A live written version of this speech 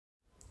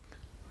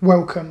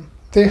Welcome.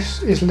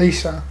 This is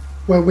Lisa,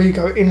 where we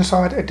go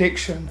inside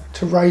addiction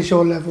to raise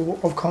your level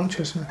of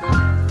consciousness.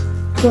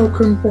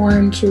 Welcome,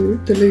 Brian, to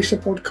the Lisa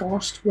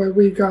podcast, where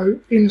we go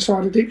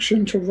inside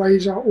addiction to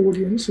raise our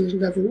audience's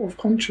level of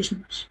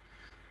consciousness.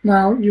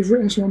 Now, you've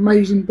written some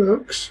amazing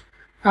books,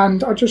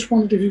 and I just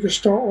wondered if you could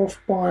start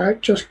off by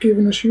just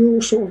giving us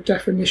your sort of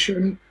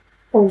definition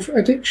of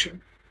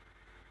addiction.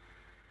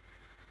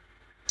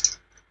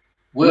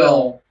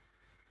 Well,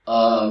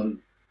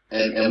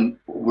 and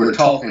we're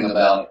talking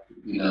about,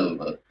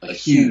 a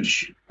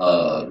huge,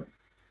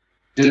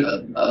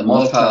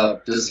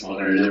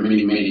 multidisciplinary, there are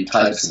many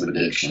types of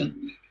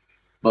addiction.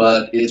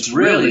 But it's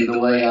really the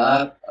way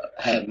I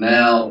have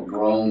now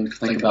grown to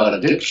think about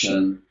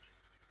addiction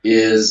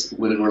is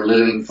when we're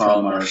living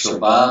from our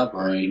survive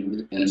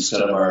brain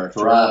instead of our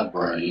thrive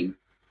brain.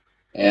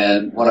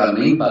 And what I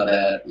mean by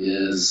that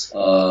is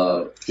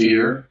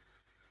fear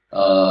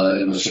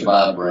in the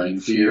survive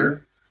brain,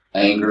 fear,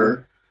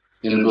 anger,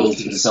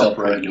 inability to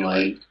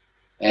self-regulate,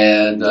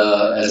 and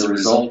as a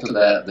result of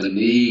that, the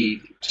need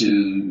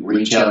to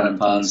reach out and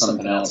find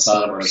something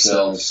outside of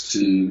ourselves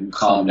to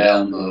calm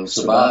down the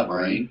survive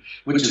brain,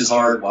 which is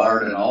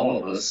hardwired in all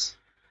of us.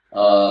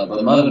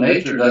 But Mother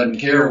Nature doesn't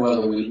care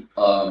whether we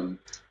are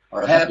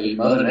happy.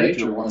 Mother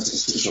Nature wants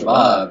us to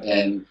survive,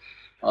 and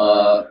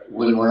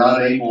when we're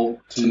not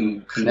able to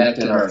connect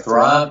in our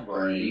thrive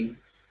brain,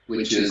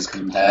 which is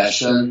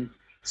compassion,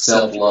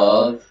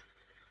 self-love,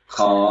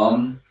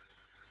 calm,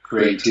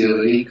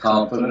 creativity,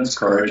 confidence,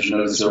 courage.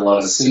 Notice there are a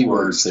lot of C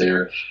words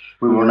there.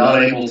 When we're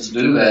not able to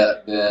do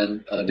that,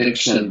 then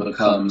addiction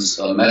becomes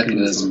a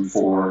mechanism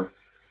for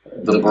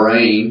the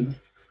brain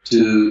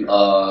to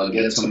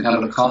get some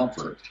kind of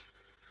comfort.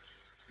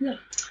 Yeah.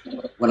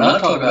 When I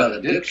talk about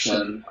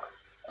addiction,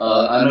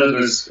 I know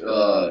there's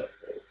a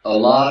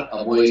lot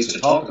of ways to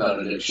talk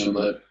about addiction,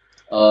 but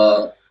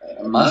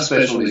my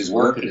specialty is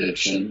work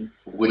addiction,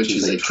 which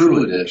is a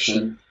true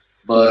addiction.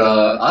 But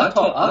I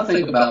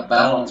think about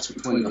balance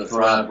between the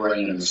thrive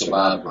brain and the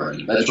survive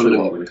brain. That's really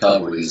what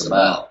recovery is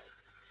about.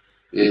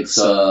 It's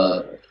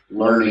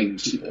learning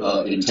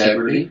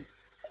integrity,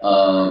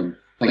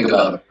 think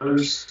about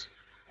others,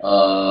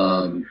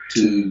 to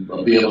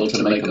be able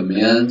to make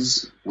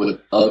amends with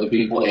other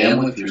people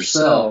and with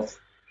yourself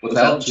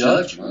without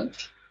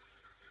judgment,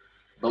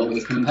 but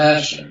with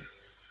compassion.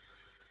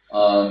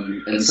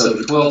 And so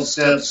the 12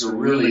 steps are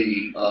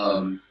really,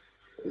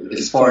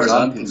 as far as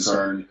I'm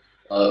concerned,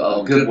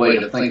 a good way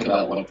to think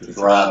about what the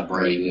thrive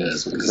brain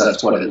is, because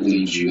that's what it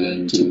leads you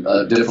into,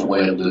 a different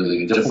way of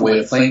living, a different way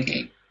of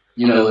thinking.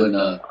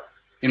 In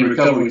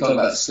recovery, we talk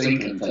about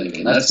stinking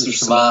thinking. That's the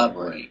survive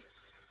brain.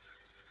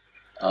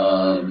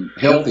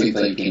 Healthy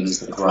thinking is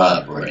the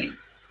thrive brain.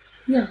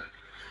 Yeah.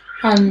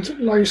 And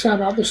like you say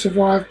about the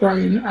survive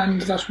brain,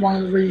 and that's one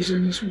of the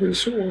reasons we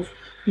sort of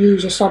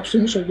use a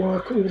substance or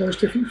work, all those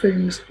different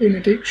things in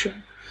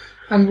addiction.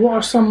 And what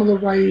are some of the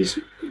ways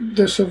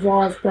the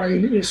survive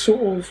brain is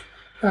sort of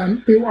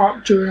built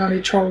up during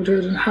early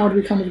childhood, and how do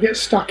we kind of get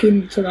stuck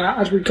into that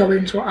as we go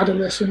into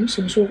adolescence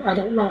and sort of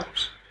adult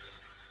lives?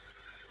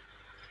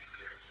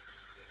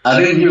 I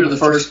didn't hear the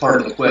first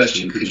part of the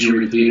question. Could you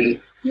repeat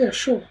it? Yeah,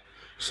 sure.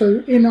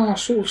 So in our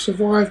sort of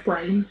survive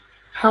brain,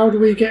 how do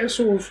we get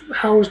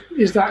how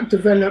is that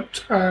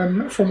developed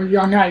from a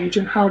young age,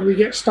 and how do we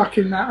get stuck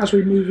in that as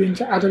we move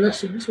into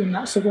adolescence in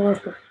that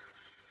survive brain?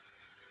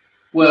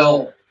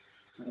 Well,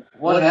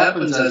 what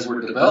happens as we're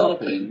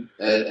developing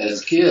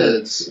as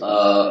kids,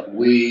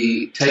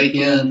 we take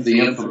in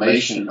the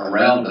information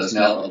around us.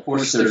 Now, of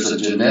course, there's a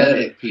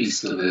genetic piece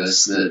to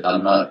this that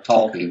I'm not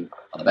talking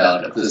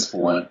about at this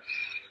point.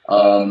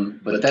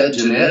 But that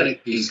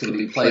genetic piece can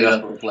be played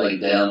up or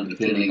played down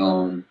depending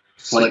on,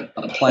 it's like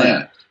a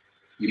plant.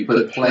 You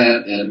put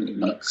plant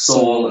in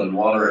soil and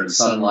water and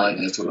sunlight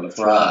and it's going to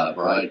thrive,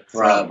 right?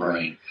 Thrive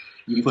brain.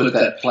 You put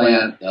that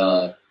plant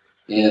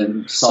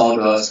in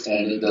sawdust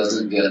and it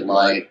doesn't get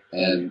light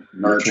and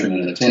nurturing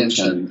and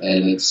attention,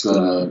 and it's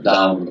going to die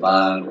on the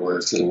vine or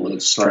it's going to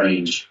look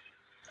strange.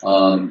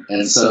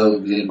 And so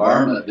the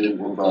environment that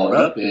we're brought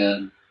up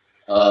in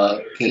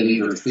can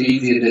either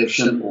feed the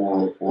addiction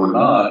or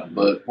not.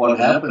 But what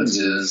happens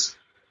is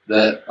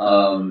that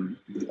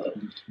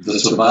the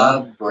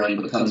survive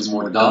brain becomes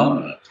more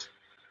dominant.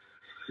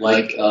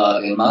 Like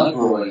in my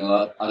growing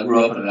up, I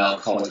grew up in an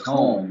alcoholic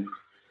home,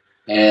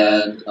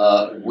 and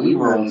we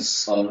were on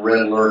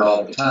red alert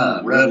all the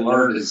time. Red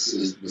alert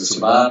is the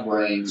survive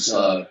brain's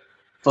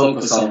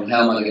focus on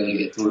how am I going to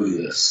get through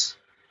this,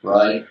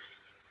 right?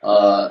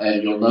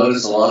 And you'll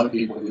notice a lot of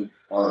people who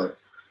are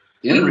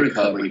in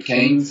recovery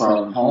came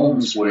from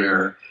homes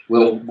where,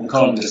 we'll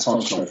call them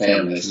dysfunctional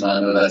families, and I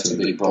know that's a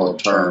big broad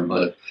term,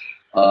 but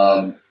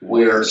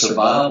where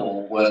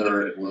survival,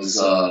 whether it was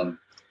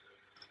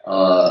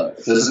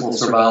physical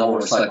survival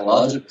or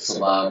psychological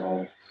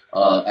survival,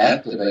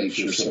 activates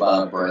your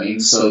survive brain,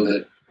 so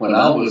that when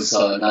I was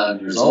 9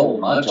 years old,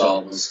 my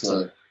job was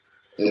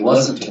it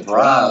wasn't to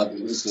thrive,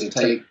 it was to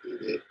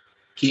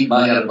keep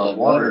my head above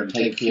water and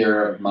take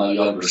care of my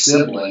younger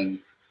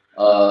sibling,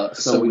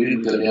 so we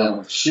didn't go down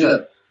with the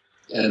ship.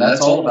 and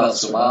that's all about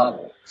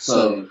survival.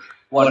 So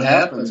what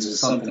happens is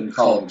something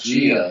called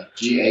GHIA,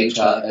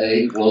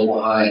 G-H-I-A,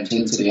 Global High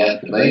Intensity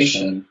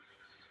Activation.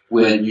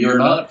 When you're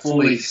not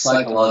fully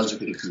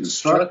psychologically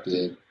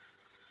constructed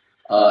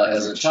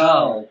as a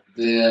child,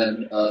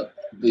 then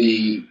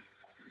the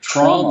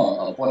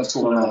trauma of what's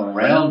going on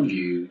around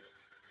you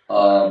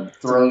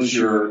throws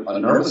your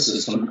nervous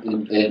system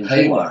in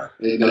haywire.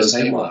 It goes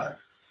haywire.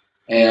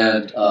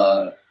 And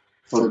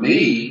for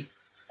me,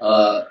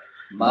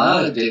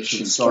 my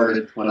addiction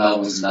started when I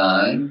was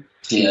 9,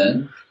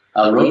 10.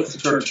 I wrote the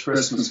church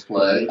Christmas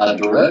play. I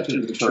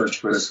directed the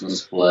church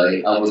Christmas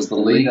play. I was the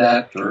lead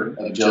actor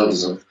of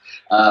Joseph.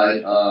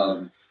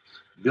 I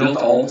built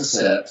all the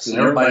sets, and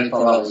everybody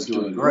thought I was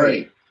doing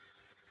great.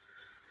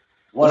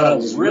 What I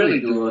was really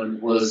doing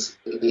was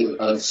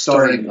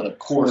starting the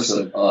course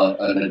of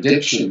an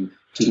addiction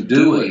to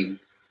doing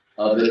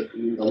that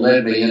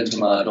led me into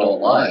my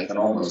adult life and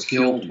almost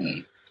killed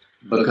me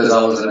because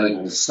I wasn't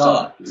able to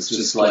stop. It's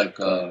just like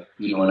an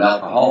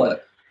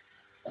alcoholic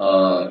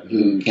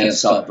who can't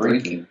stop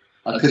drinking.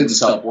 I couldn't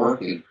stop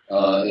working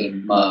early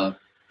in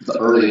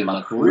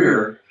my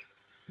career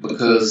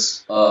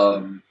because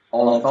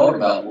all I thought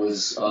about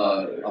was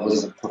I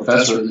was a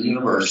professor at the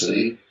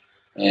university,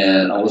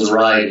 and I was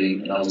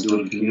writing, and I was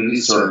doing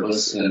community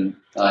service, and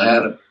I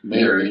had a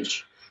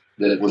marriage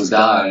that was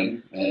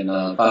dying, and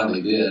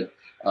finally did.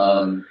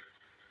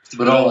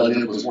 But all I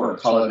did was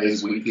work,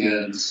 holidays,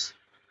 weekends,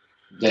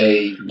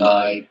 day,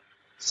 night.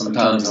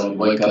 Sometimes I would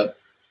wake up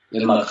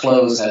in my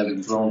clothes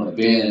having thrown a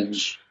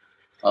binge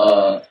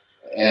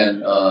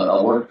and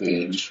a work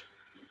binge,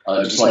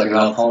 just like an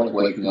alcoholic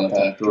waking up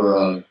after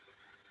a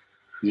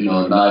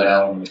night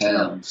out on the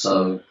town.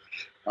 So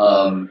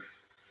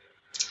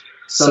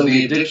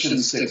the addiction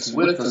sticks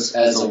with us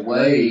as a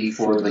way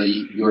for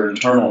your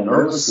internal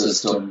nervous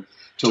system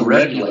to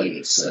regulate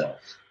itself.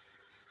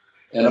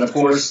 And of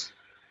course,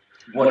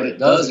 what it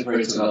does, it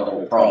creates another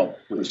whole problem,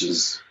 which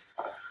is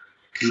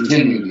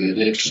continuing the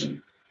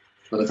addiction.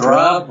 The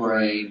Thrive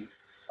Brain,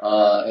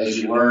 as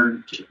you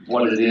learn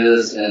what it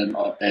is and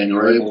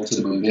you're able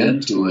to move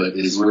into it,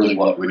 is really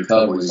what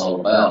recovery is all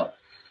about.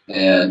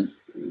 And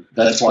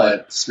that's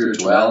why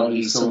spirituality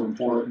is so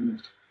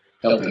important,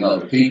 helping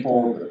other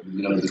people.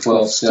 The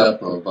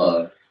 12-step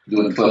of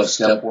doing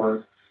 12-step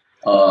work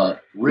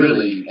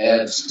really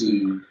adds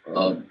to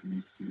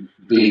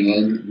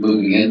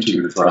moving into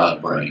your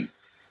Thrive Brain.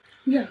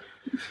 Yeah.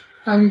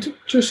 And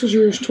just as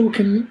you were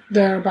talking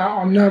there about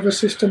our nervous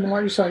system, and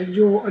like you say,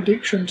 your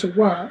addiction to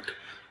work,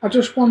 I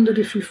just wondered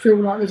if you feel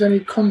like there's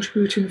any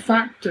contributing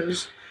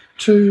factors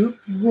to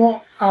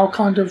what our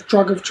kind of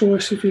drug of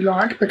choice, if you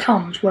like,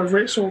 becomes, whether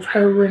it's sort of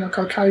heroin or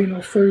cocaine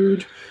or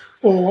food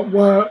or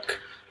work.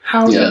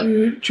 How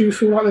do you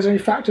feel like there's any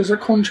factors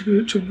that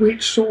contribute to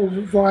which sort of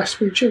vice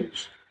we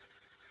choose?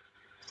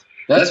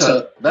 That's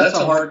a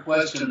hard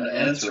question to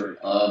answer.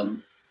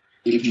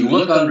 If you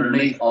look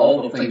underneath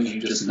all the things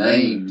you just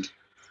named,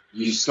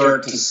 you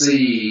start to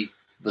see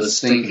the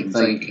stinking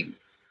thinking.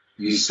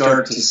 You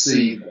start to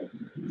see,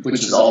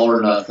 which is all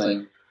or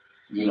nothing,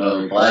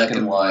 black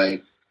and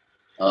white.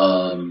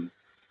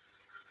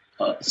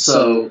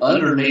 So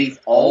underneath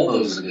all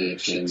those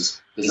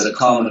addictions is a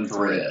common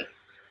thread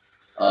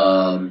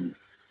of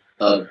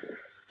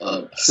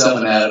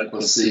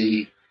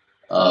self-inadequacy,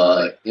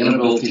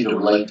 inability to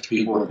relate to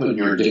people, or putting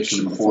your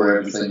addiction before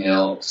everything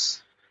else.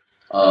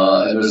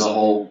 And there's a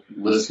whole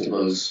list of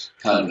those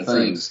kind of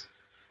things.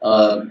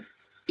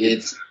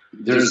 As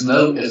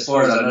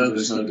far as I know,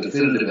 there's no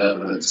definitive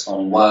evidence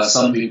on why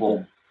some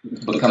people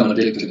become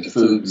addicted to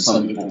food and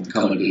some people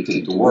become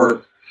addicted to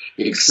work,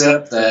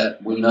 except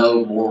that we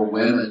know more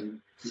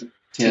women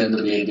tend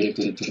to be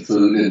addicted to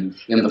food, and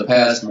in the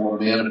past, more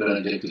men have been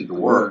addicted to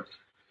work.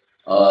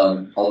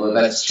 Although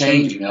that's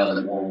changing now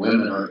that more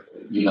women are,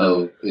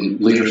 in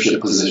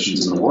leadership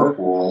positions in the work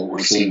world, we're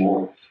seeing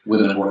more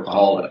women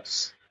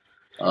workaholics.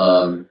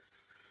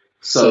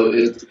 So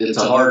it's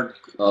a hard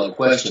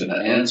question to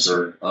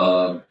answer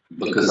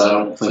because I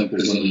don't think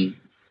there's any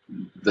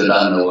that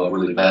I know of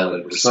really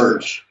valid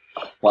research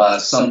why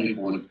some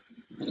people would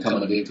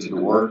become addicted to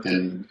work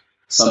and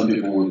some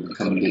people would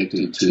become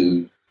addicted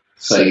to,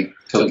 say,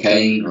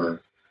 cocaine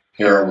or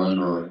heroin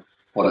or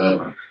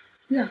whatever.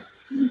 Yeah,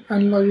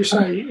 and like you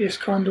say, it's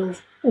kind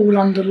of all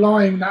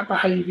underlying that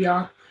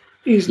behaviour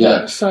is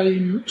that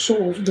same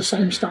sort of the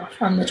same stuff,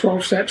 and the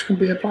 12 steps can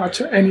be applied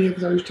to any of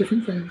those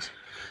different things.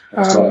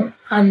 Right.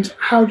 And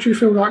how do you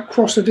feel like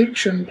cross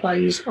addiction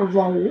plays a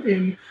role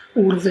in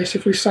all of this?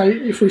 If we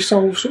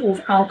solve sort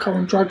of alcohol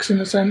and drugs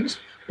in a sense,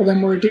 well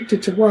then we're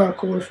addicted to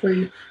work, or if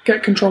we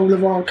get control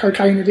of our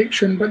cocaine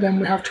addiction, but then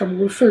we have trouble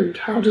with food.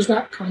 How do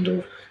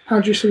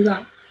you see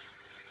that?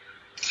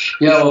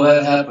 Yeah, well,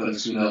 that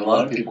happens. A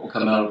lot of people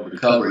come out of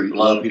recovery. A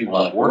lot of people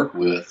I've worked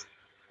with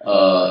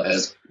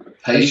as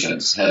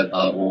patients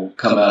will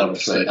come out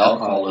of, say,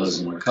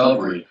 alcoholism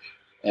recovery,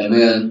 and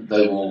then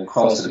they will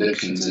cross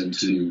addictions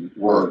into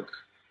work.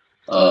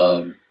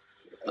 But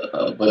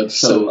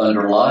so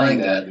underlying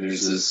that,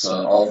 there's this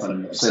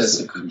often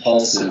obsessive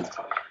compulsive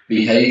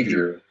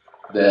behavior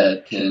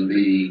that can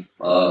be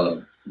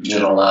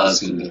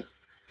generalized into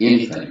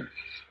anything.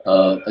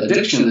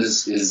 Addiction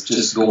is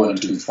just going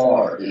too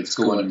far. It's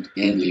going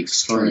in the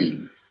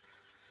extreme.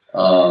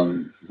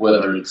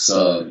 Whether it's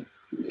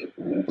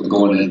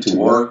going into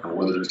work or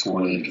whether it's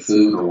going into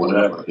food or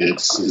whatever,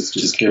 it's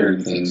just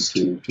carrying things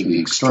to the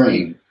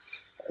extreme.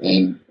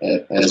 And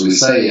as we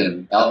say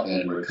in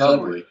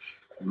recovery,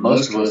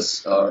 most of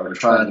us are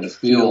trying to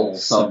feel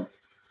some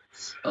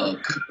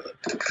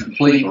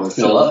complete or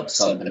fill up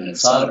something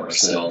inside of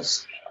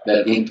ourselves,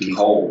 that empty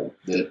hole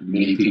that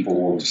many people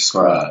will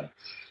describe.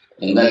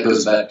 And that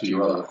goes back to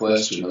your other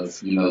question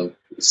of,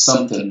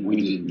 something we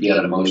didn't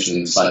get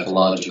emotionally and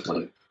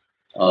psychologically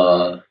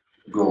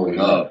growing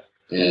up,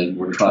 and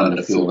we're trying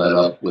to fill that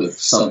up with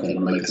something to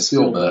make us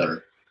feel better.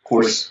 Of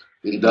course,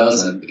 it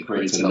doesn't. It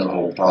creates another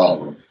whole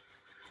problem.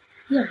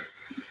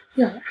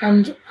 Yeah.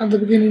 And at the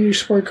beginning you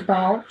spoke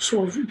about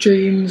sort of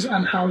genes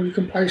and how you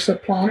can place a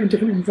plant in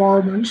different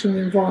environments, and the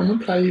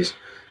environment plays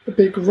a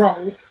big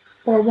role.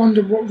 But I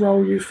wondered what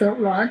role you felt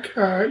like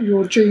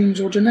your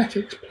genes or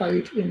genetics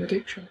played in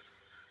addiction.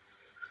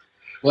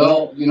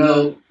 Well,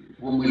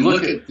 when we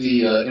look at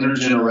the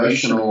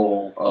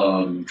intergenerational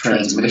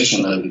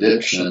transmission of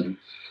addiction,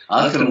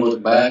 I can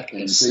look back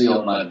and see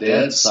on my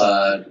dad's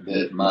side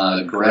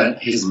that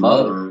his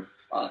mother,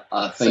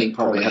 I think,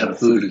 probably had a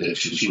food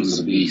addiction. She was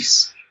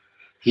obese.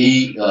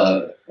 He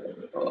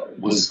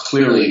was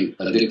clearly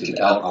addicted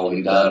to alcohol.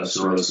 He died of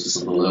cirrhosis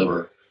of the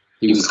liver.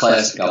 He was a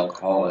classic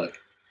alcoholic.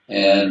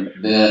 And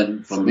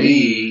then for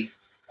me,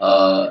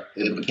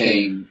 it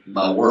became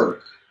my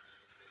work.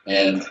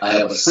 And I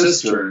have a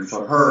sister, and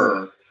for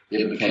her,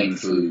 it became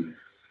food.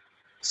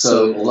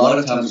 So a lot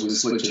of times we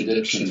switch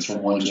addictions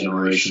from one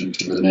generation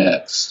to the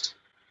next.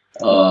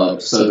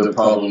 So there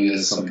probably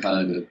is some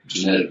kind of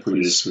genetic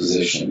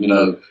predisposition.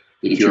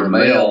 If you're a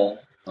male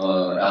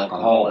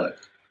alcoholic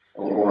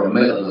or a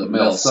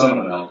male son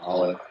of an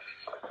alcoholic,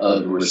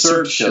 the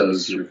research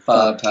shows you're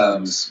 5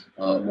 times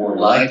more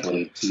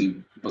likely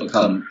to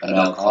become an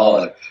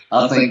alcoholic.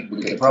 I think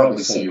we could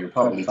probably say you're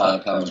probably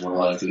 5 times more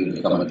likely to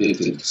become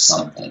addicted to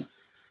something.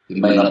 It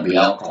may not be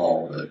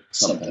alcohol, but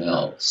something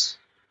else.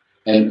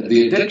 And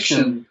the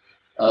addiction,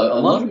 a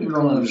lot of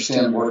people don't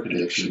understand work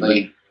addiction.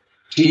 They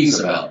tease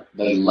about it.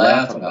 They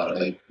laugh about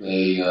it.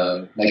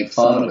 They make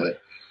fun of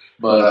it.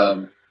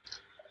 But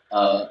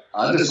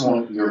I just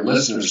want your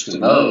listeners to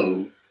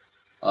know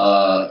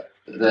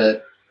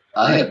that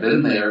I have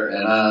been there,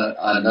 and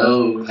I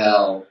know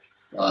how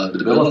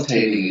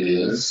debilitating it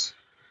is,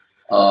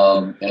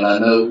 and I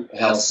know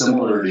how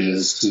similar it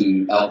is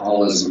to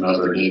alcoholism and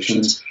other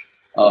addictions.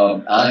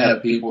 I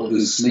have people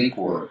who sneak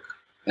work,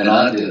 and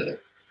I did it.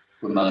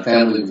 When my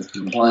family would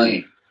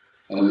complain,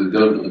 and we would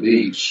go to the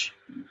beach,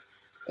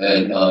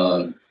 and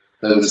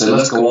they would say,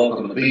 "Let's go walk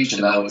on the beach,"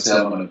 and I would say,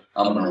 "I'm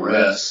gonna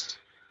rest,"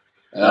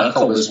 and I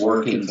call this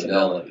work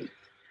infidelity.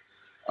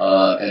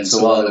 And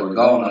so while they were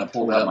gone, I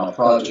pulled out my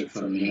project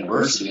from the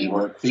university and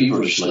worked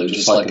feverishly,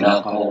 just like an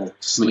alcoholic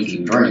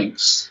sneaking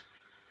drinks.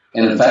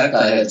 And in fact,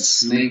 I had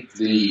sneaked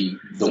the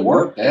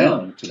work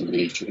down to the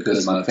beach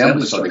because my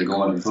family started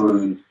going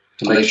through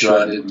to make sure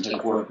I didn't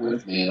take work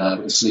with me, and I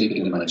would sneak it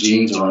in my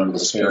jeans or under the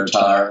spare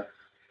tire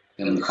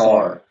in the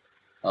car,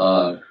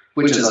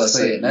 which, as I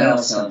say it now,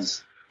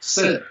 sounds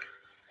sick,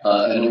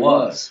 and it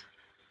was.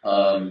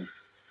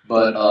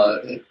 But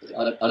I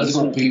just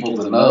want people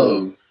to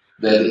know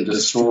that it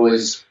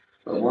destroys.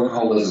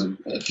 Workaholism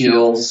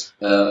kills.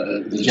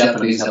 The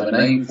Japanese have a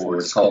name for it.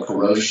 It's called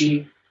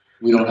karoshi.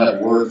 We don't have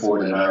a word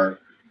for it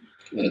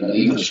in the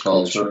English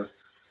culture.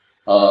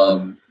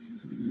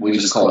 We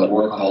just call it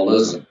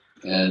workaholism.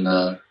 And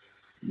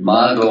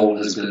my goal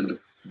has been to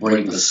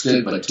bring the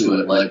stigma to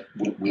it, like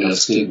we have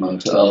stigma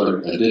to other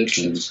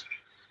addictions,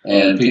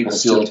 and people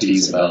still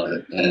tease about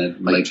it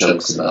and make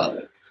jokes about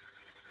it.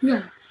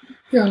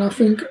 Yeah, and I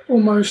think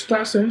almost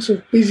that sense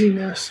of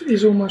busyness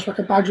is almost like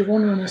a badge of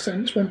honour in a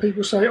sense. When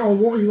people say, "Oh,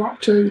 what are you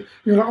up to?"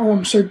 You're like, "Oh,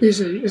 I'm so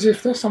busy," as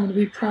if that's something to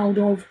be proud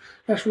of.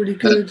 That's really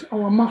good.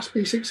 "Oh, I must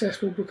be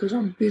successful because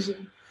I'm busy."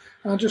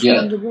 And I just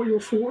wondered what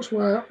your thoughts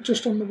were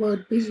just on the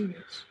word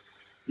busyness.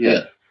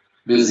 Yeah.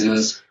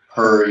 Busyness,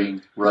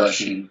 hurrying,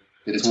 rushing.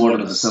 It's one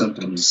of the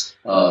symptoms.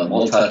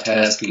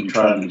 Multitasking,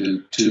 trying to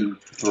do 2,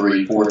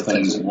 3, 4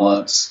 things at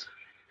once.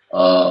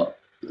 I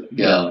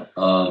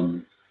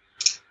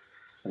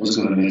was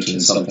going to mention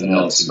something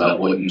else about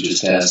what you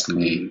just asked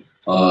me.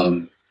 But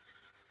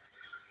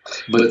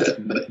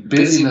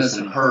busyness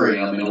and hurry,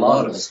 a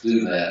lot of us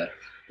do that.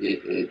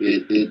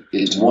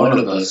 It's one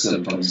of those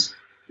symptoms.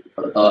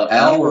 The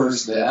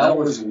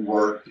hours we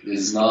work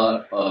is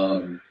not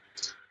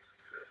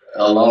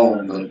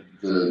alone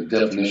the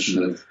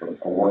definition of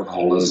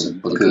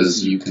workaholism,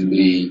 because you can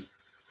be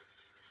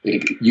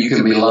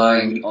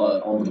lying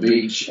on the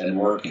beach and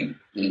working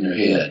in your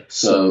head.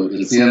 So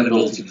it's the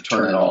inability to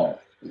turn it off.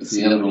 It's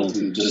the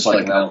inability, just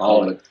like an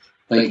alcoholic,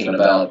 thinking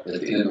about at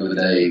the end of the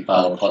day,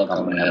 5 o'clock,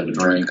 I'm going to have a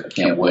drink. I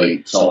can't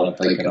wait. It's all I'm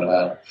thinking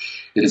about.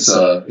 It's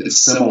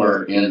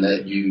similar in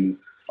that you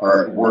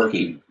are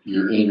working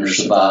you're in your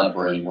survive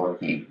brain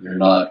working. You're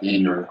not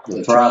in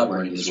the thrive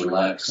brain is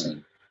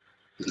relaxing.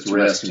 It's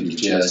rest and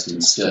digest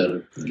instead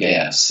of the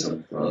gas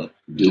of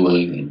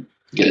doing and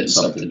getting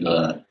something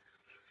done.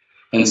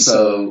 And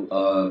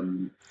so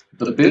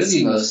the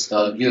busyness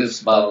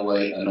gives, by the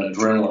way, an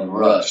adrenaline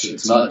rush.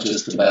 It's not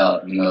just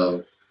about,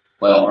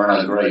 well, aren't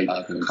I great?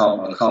 I can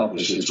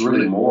accomplish it. It's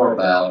really more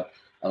about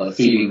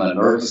feeding my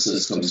nervous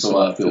system so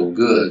I feel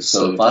good.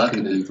 So if I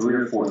can do 3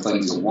 or 4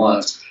 things at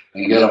once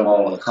and get them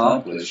all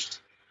accomplished,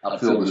 I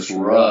feel this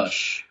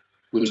rush,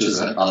 which is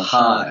a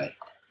high.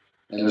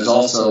 And there's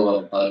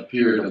also a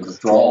period of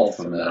withdrawal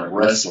from that, of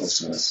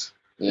restlessness,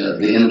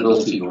 the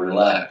inability to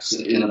relax,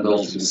 the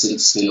inability to sit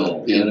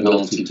still, the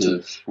inability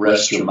to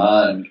rest your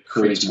mind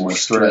creates more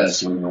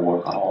stress when you're a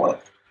workaholic.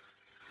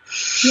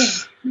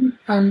 Yeah.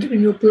 And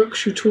in your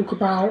books, you talk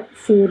about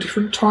 4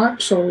 different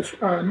types of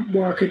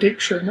work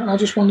addiction. And I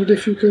just wondered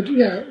if you could,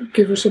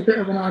 give us a bit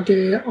of an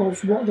idea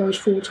of what those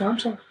 4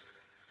 types are.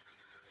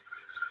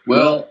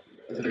 Well,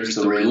 there's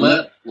the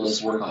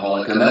relentless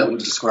workaholic, and that would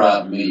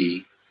describe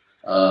me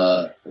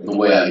the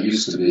way I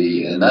used to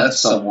be. And that's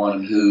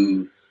someone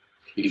who,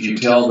 if you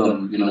tell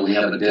them, we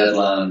have a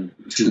deadline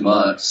 2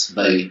 months,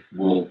 they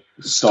will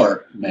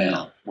start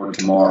now or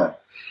tomorrow.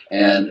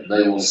 And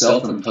they will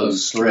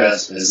self-impose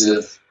stress as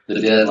if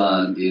the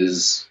deadline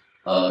is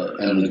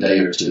in a day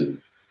or 2.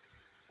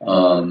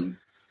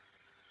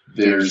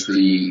 There's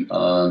the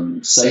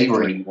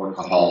savoring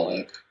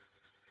workaholic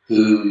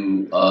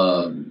who,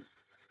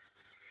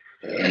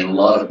 and a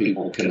lot of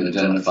people can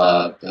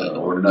identify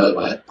or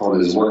know,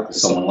 probably has worked with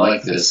someone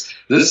like this.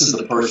 This is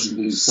the person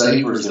who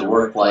savors their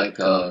work like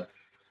an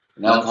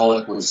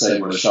alcoholic would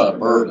savor a shot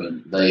of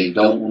bourbon. They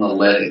don't want to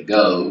let it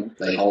go.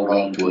 They hold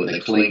on to it. They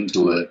cling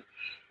to it.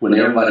 When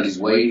everybody's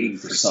waiting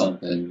for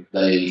something,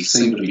 they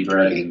seem to be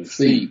dragging their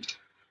feet.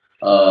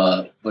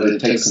 But it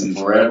takes them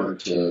forever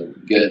to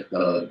get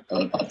a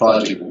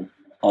project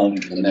on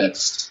to the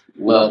next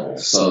level.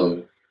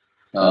 So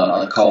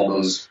I call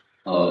those,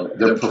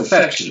 they're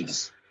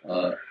perfectionists,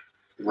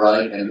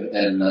 right?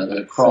 And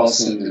they're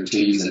crossing their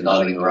T's and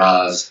dotting their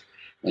I's,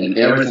 and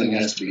everything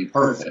has to be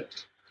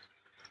perfect.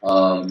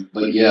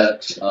 But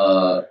yet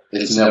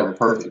it's never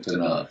perfect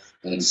enough.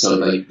 And so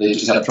they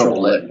just have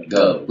trouble letting it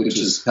go, which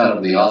is kind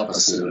of the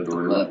opposite of the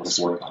relentless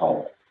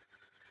workaholic.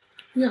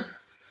 Yeah.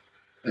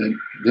 And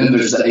then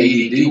there's the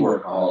ADD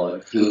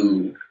workaholic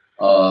who,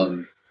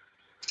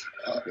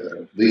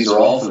 these are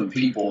often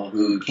people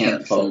who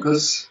can't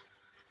focus.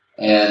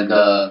 And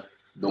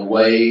the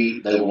way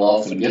they will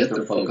often get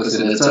their focus,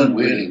 and it's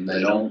unwitting,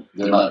 they're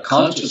not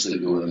consciously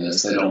doing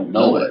this, they don't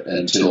know it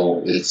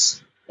until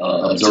it's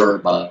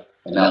observed by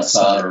an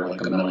outsider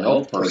like a mental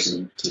health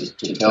person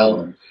to tell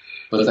them.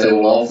 But they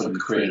will often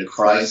create a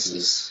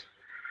crisis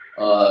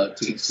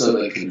so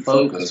they can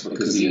focus,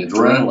 because the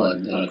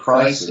adrenaline in a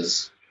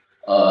crisis,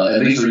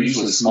 and these are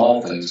usually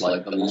small things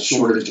like the little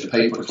shortage of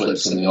paper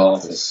clips in the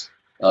office.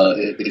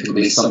 It can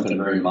be something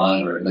very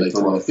minor, and they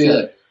throw a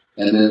fit,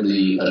 and then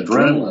the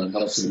adrenaline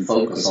helps them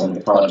focus on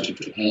the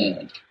project at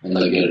hand, and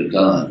they get it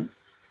done.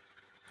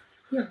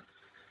 Yeah,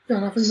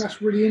 and I think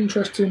that's really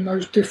interesting,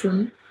 those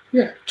different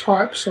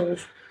types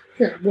of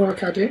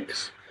work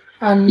addicts.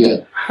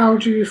 And how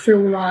do you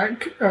feel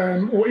like,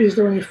 or is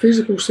there any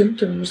physical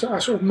symptoms that are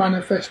sort of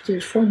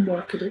manifested from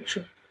work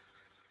addiction?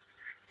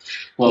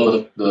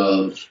 Well,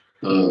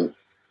 some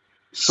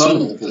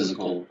of the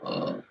physical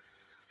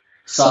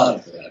side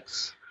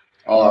effects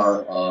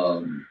are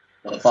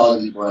a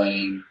foggy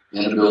brain,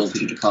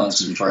 inability to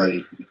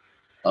concentrate,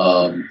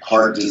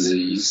 heart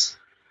disease,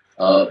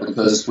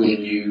 because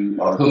when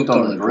you are hooked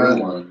on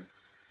adrenaline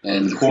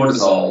and the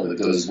cortisol that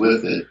goes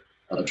with it,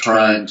 of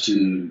trying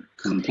to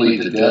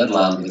complete a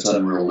deadline that's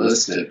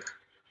unrealistic,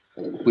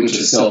 which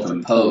is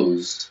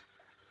self-imposed,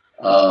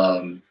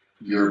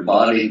 your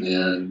body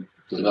then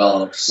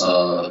develops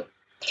a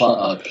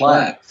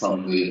plaque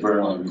from the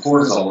adrenaline and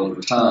cortisol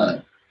over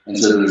time. And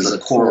so there's a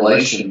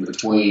correlation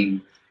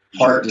between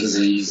heart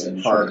disease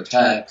and heart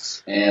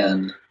attacks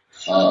and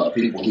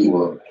people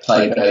who are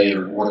type A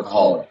or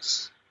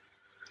workaholics.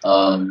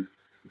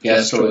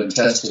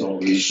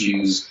 Gastrointestinal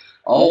issues,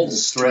 all the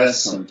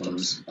stress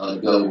symptoms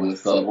go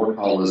with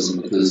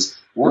workaholism, because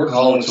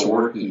workaholics are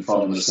working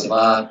from the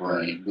survive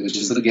brain, which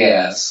is the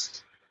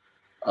gas,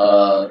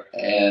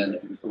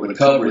 and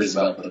recovery is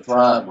about the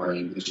thrive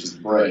brain, which is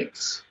the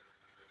brakes.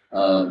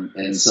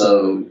 And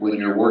so when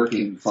you're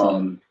working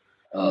from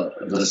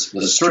the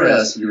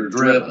stress, you're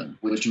driven,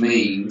 which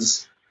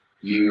means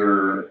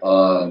you're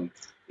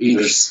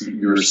either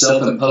you're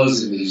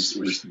self-imposing these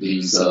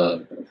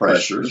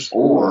pressures,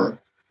 or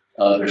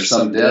there's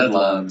some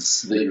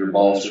deadlines that your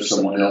boss or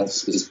someone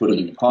else is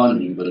putting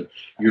upon you, but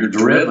you're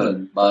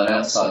driven by an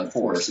outside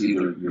force,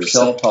 either your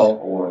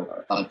self-talk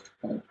or a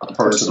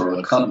person or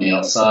a company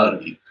outside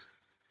of you.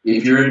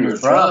 If you're in your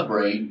thrive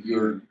brain,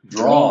 you're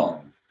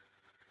drawn.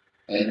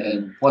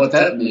 And what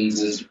that means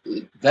is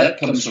that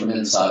comes from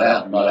inside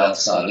out, not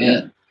outside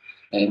in.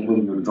 And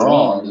when you're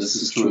drawn, this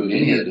is true of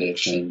any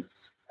addiction,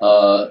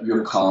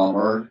 you're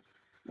calmer,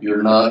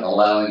 You're not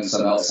allowing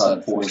some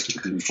outside force to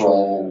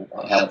control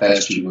how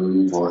fast you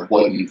move or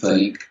what you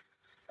think.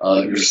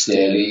 You're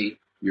steady.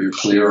 You're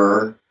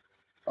clearer.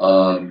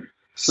 So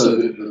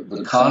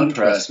the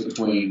contrast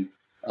between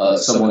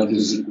someone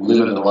who's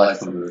living their life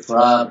from their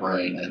thrive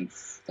brain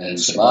and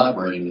survive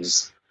brain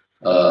is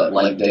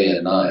like day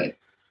and night.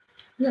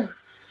 Yeah.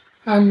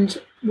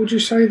 And would you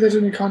say there's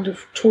any kind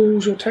of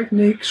tools or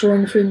techniques or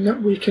anything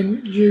that we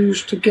can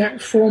use to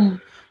get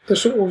from the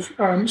sort of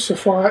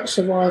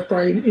survive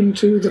brain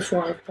into the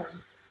thrive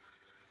brain?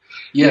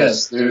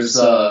 Yes, there's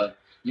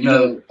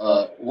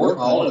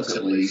workaholics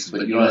at least,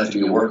 but you don't have to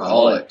be a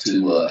workaholic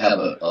to have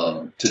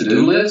a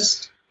to-do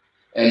list.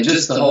 And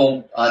just the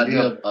whole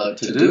idea of a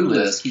to-do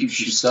list keeps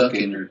you stuck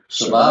in your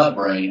survive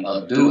brain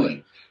of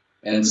doing.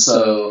 And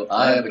so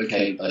I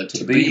advocate a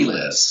to-be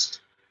list.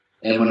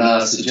 And when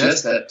I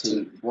suggest that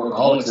to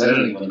workaholics, they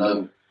don't even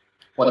know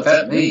what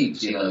that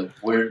means,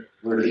 where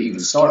to even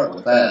start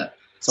with that.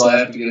 So I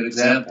have to give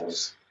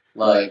examples,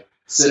 like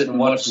sitting and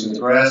watching the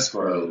grass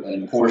grow.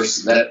 And, of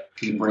course, that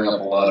can bring up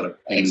a lot of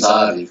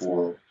anxiety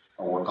for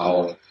a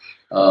workaholic.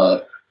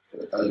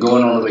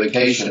 Going on a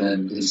vacation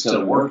and instead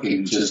of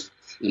working, just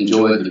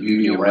enjoy the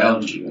beauty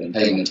around you and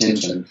paying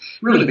attention,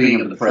 really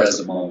being in the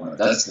present moment.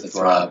 That's the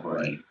thrive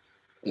brain.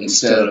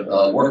 Instead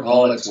of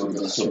workaholics, where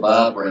the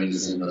survive brain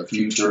is in the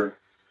future,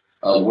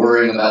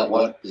 worrying about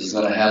what is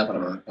going to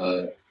happen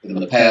or in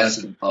the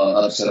past,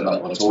 upset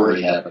about what's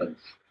already happened.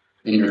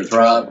 In your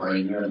thrive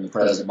brain, you're in the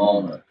present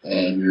moment,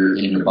 and you're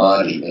in your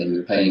body, and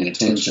you're paying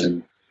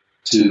attention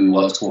to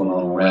what's going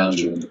on around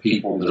you and the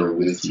people that are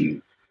with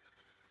you.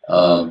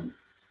 Yeah.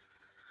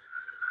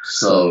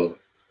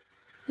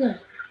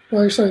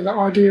 Like you say, the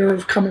idea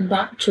of coming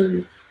back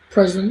to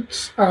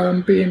presence,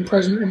 being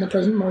present in the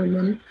present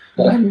moment,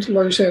 and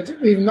like you said,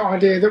 even the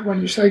idea that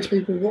when you say to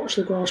people, watch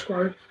the grass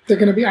grow, they're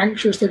going to be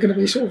anxious, they're going to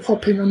be sort of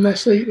hopping on their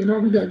seat, they're not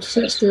going to be able to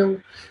sit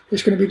still.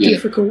 It's going to be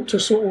difficult to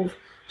sort of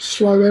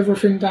slow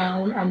everything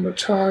down and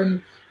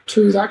return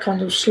to that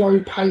kind of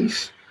slow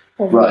pace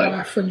of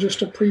life and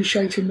just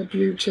appreciating the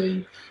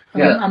beauty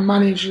and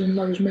managing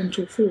those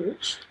mental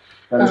thoughts.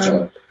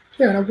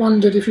 Yeah, and I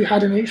wondered if you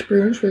had any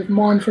experience with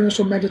mindfulness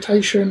or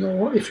meditation,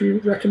 or if you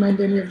recommend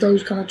any of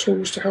those kind of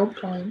tools to help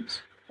clients.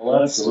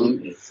 Well,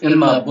 absolutely. In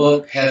my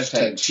book,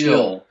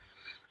 #Chill,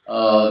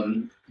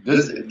 and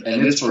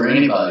it's for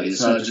anybody.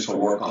 It's not just for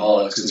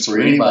workaholics. It's for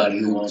anybody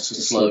who wants to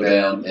slow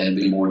down and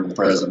be more in the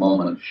present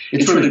moment.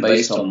 It's really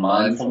based on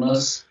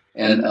mindfulness.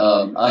 And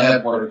I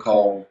have what are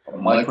called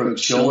micro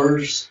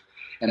chillers.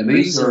 And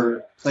these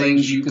are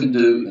things you can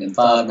do in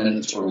 5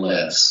 minutes or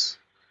less.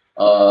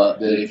 That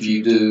if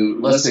you do,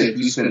 let's say if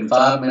you spend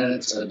 5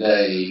 minutes a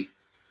day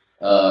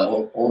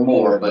or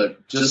more,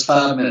 but just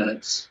 5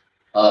 minutes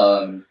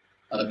of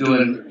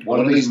doing one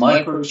of these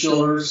micro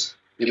chillers,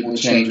 it will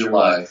change your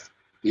life.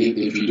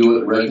 If you do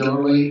it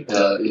regularly,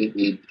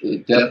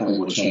 it definitely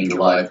will change your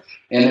life.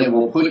 And it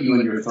will put you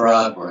in your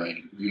thrive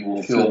brain. You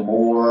will feel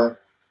more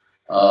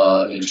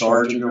in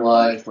charge of your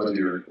life, whether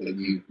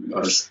you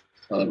are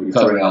a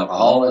recovering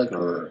alcoholic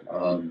or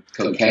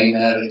cocaine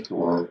addict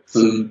or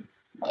food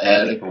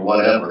addict or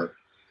whatever.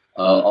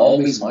 All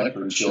these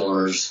micro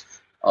chillers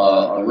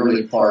are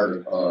really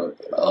part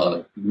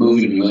of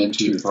moving you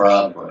into your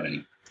thrive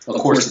brain. Of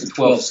course, the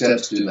 12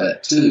 steps do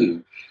that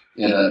too,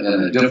 in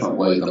a different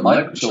way. The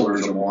micro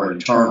chillers are more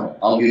internal.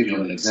 I'll give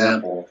you an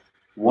example.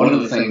 One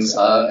of the things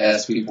I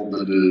ask people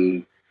to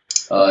do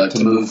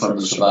to move from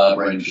the survive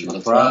brain to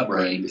the thrive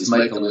brain is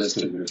make a list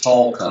of your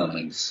tall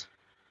comings.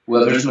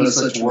 Well, there's no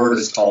such word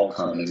as tall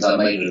comings. I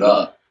made it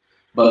up.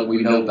 But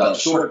we know about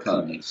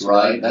shortcomings,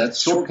 right?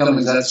 That's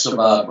shortcomings, that's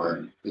survive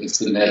brain. It's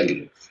the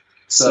negative.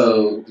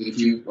 So if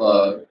you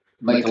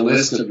make a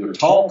list of your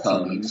tall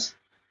comings,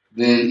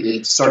 then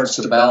it starts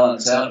to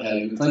balance out how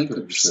you think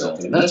of yourself.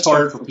 And that's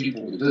hard for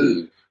people to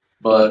do,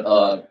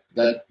 but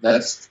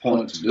that's the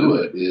point to do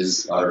it,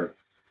 is our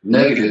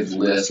negative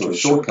list or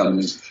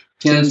shortcomings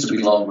tends to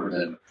be longer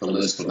than the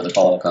list of the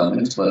tall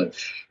comings, but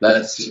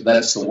that's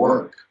the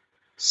work.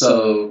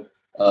 So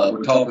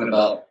we're talking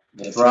about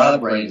the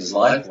thrive brain is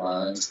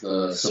lifelines,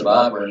 the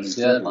survive brain is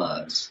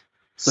deadlines.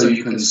 So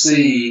you can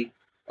see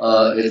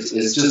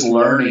it's just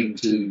learning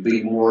to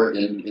be more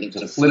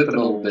to flip it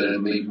a little bit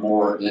and be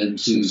more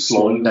into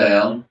slowing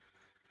down,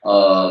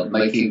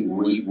 making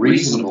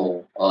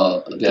reasonable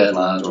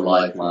deadlines or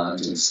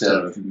lifelines instead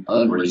of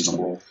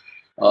unreasonable.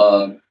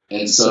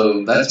 And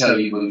so that's how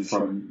you move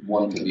from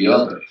one to the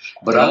other.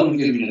 But I want to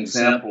give you an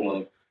example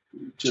of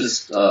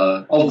just,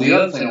 the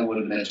other thing I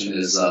want to mention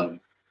is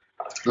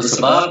the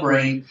survive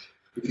brain.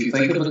 If you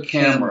think of a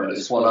camera,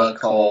 it's what I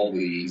call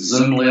the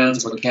zoom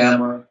lens of a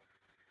camera.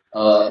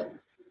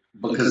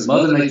 Because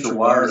Mother Nature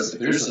wires, if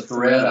there's a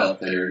thread out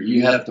there,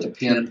 you have to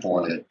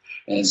pinpoint it.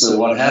 And so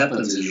what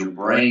happens is your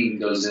brain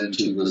goes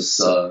into this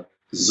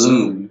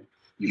zoom.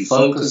 You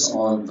focus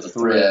on the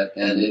thread,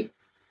 and it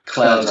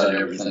clouds out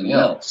everything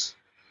else.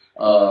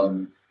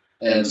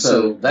 And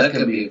so that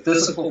can be a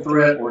physical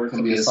threat, or it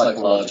can be a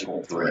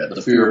psychological threat,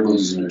 the fear of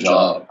losing your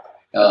job.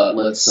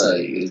 Let's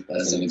say,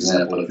 as an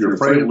example, if you're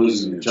afraid of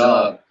losing your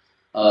job,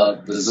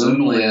 The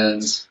zoom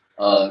lens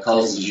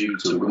causes you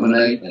to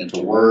ruminate and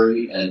to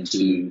worry, and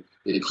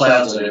it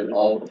clouds out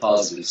all the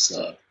positive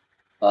stuff.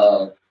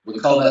 We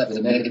call that the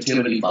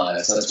negativity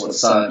bias. That's what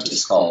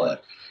scientists call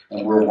it.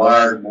 And we're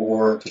wired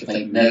more to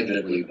think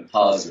negatively than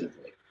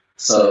positively.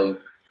 So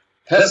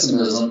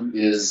pessimism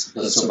is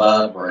the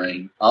survive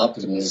brain.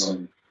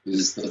 Optimism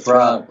is the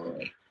thrive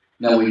brain.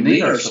 Now, we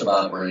need our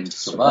survive brain to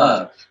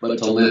survive, but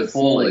to live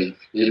fully,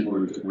 it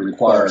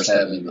requires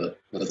having the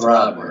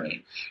thrive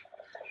brain.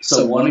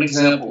 So one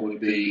example would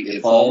be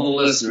if all the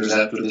listeners,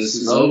 after this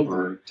is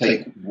over,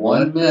 take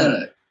 1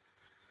 minute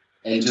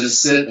and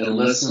just sit and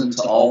listen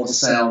to all the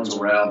sounds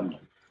around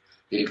them.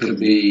 It could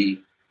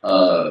be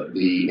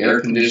the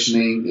air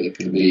conditioning. It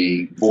could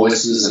be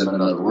voices in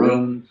another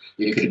room.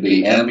 It could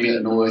be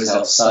ambient noise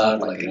outside,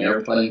 like an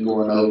airplane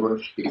going over.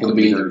 It could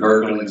be their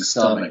gurgling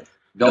stomach.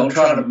 Don't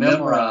try to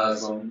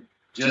memorize them.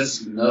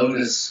 Just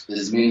notice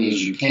as many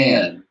as you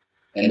can.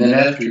 And then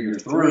after you're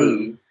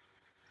through,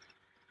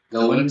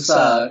 go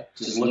inside,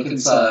 just look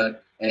inside,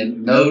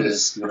 and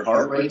notice your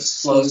heart rate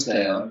slows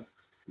down,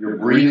 your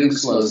breathing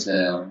slows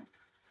down,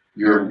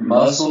 your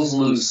muscles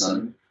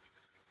loosen,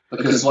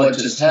 because what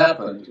just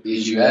happened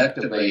is you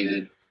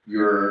activated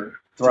your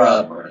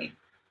thrive brain.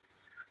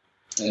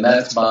 And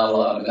that's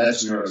biology,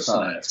 that's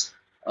neuroscience.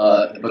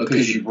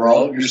 Because you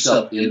brought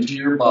yourself into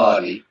your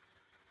body,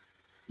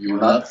 you were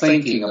not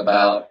thinking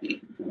about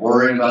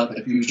worrying about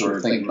the future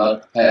or thinking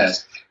about the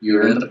past.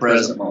 You're in the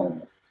present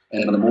moment.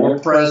 And the more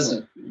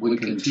present we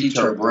can teach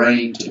our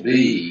brain to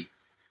be,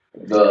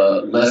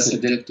 the less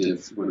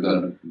addictive we're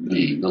going to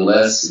be,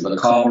 the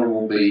calmer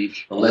we'll be,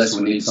 the less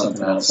we need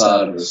something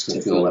outside of us to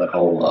fill that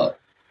hole up.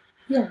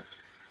 Yeah.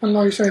 And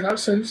like you say, that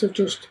sense of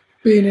just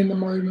being in the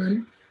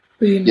moment,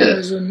 being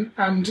present,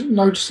 and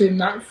noticing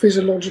that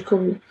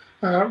physiological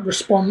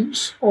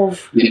response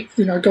of,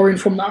 going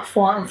from that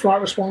fight and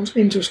flight response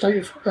into a state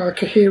of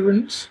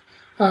coherence,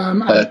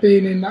 and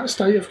being in that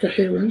state of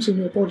coherence in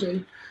your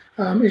body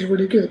is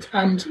really good.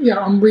 And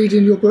I'm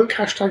reading your book,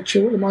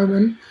 #Chill, at the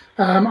moment.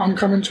 I'm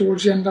coming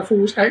towards the end. I thought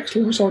it was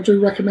excellent, so I do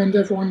recommend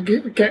everyone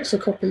gets a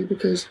copy,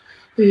 because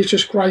it is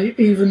just great.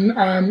 Even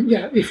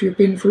if you've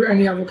been through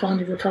any other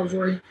kind of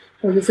recovery,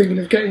 or you're thinking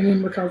of getting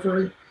in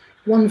recovery,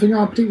 one thing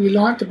I particularly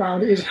liked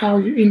about it is how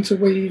you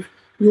interweave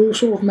your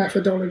sort of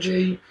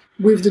methodology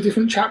with the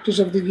different chapters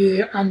of the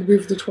year and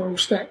with the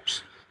 12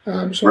 steps. So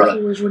I thought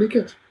it was really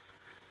good.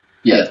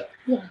 Yeah,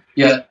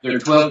 there are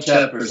 12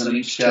 chapters, and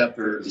each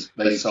chapter is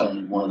based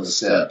on one of the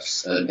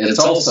steps. And it's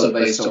also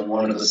based on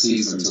one of the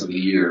seasons of the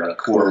year. I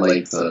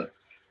correlate the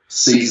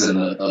season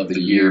of the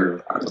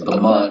year,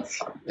 the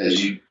month,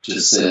 as you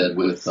just said,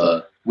 with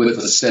the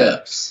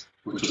steps,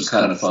 which was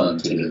kind of fun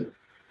to do.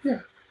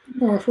 Yeah,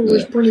 well, I thought it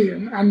was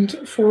brilliant.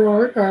 And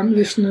for our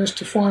listeners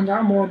to find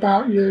out more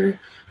about you,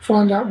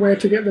 find out where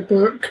to get the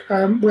book,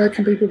 where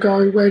can people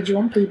go? Where do you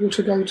want people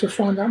to go to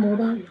find out more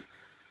about you?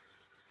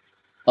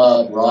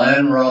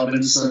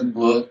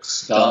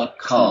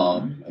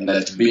 RyanRobinsonBooks.com, and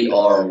that's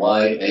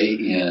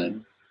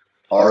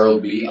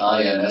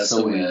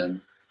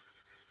BryanRobinson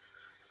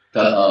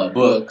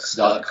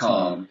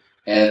books.com.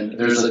 And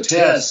there's a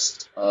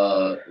test,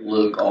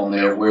 Luke, on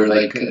there where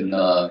they can,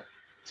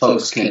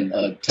 folks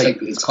can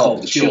take, it's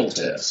called the chill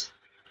test.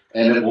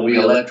 And it will be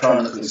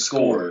electronically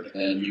scored,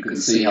 and you can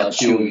see how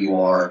chill you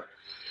are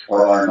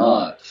or are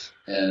not.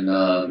 And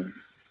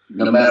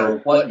no matter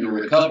what you're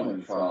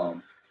recovering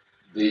from,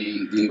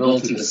 the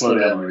ability to slow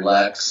down and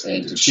relax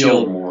and to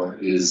chill more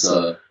is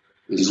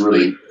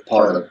really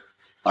part of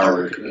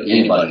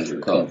anybody's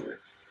recovery.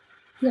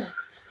 Yeah.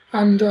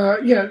 And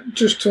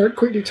just to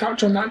quickly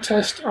touch on that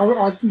test,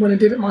 I when I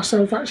did it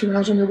myself, actually, when I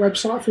was on your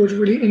website, I thought it was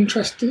really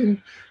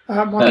interesting.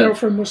 My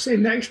girlfriend was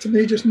sitting next to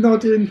me, just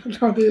nodding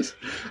like this.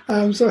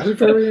 So it was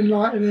very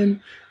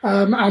enlightening.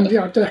 And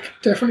I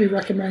definitely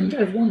recommend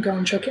everyone go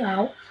and check it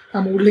out.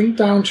 And we'll link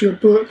down to your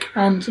book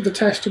and the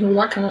test and all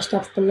that kind of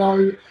stuff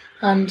below.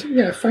 And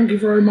thank you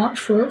very much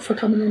for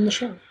coming on the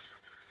show.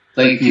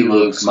 Thank you,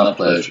 Luke. It's my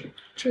pleasure.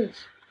 Cheers.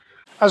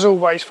 As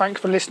always,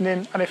 thanks for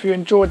listening. And if you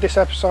enjoyed this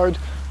episode,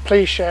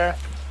 please share.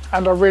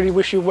 And I really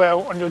wish you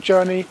well on your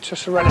journey to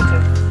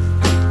serenity.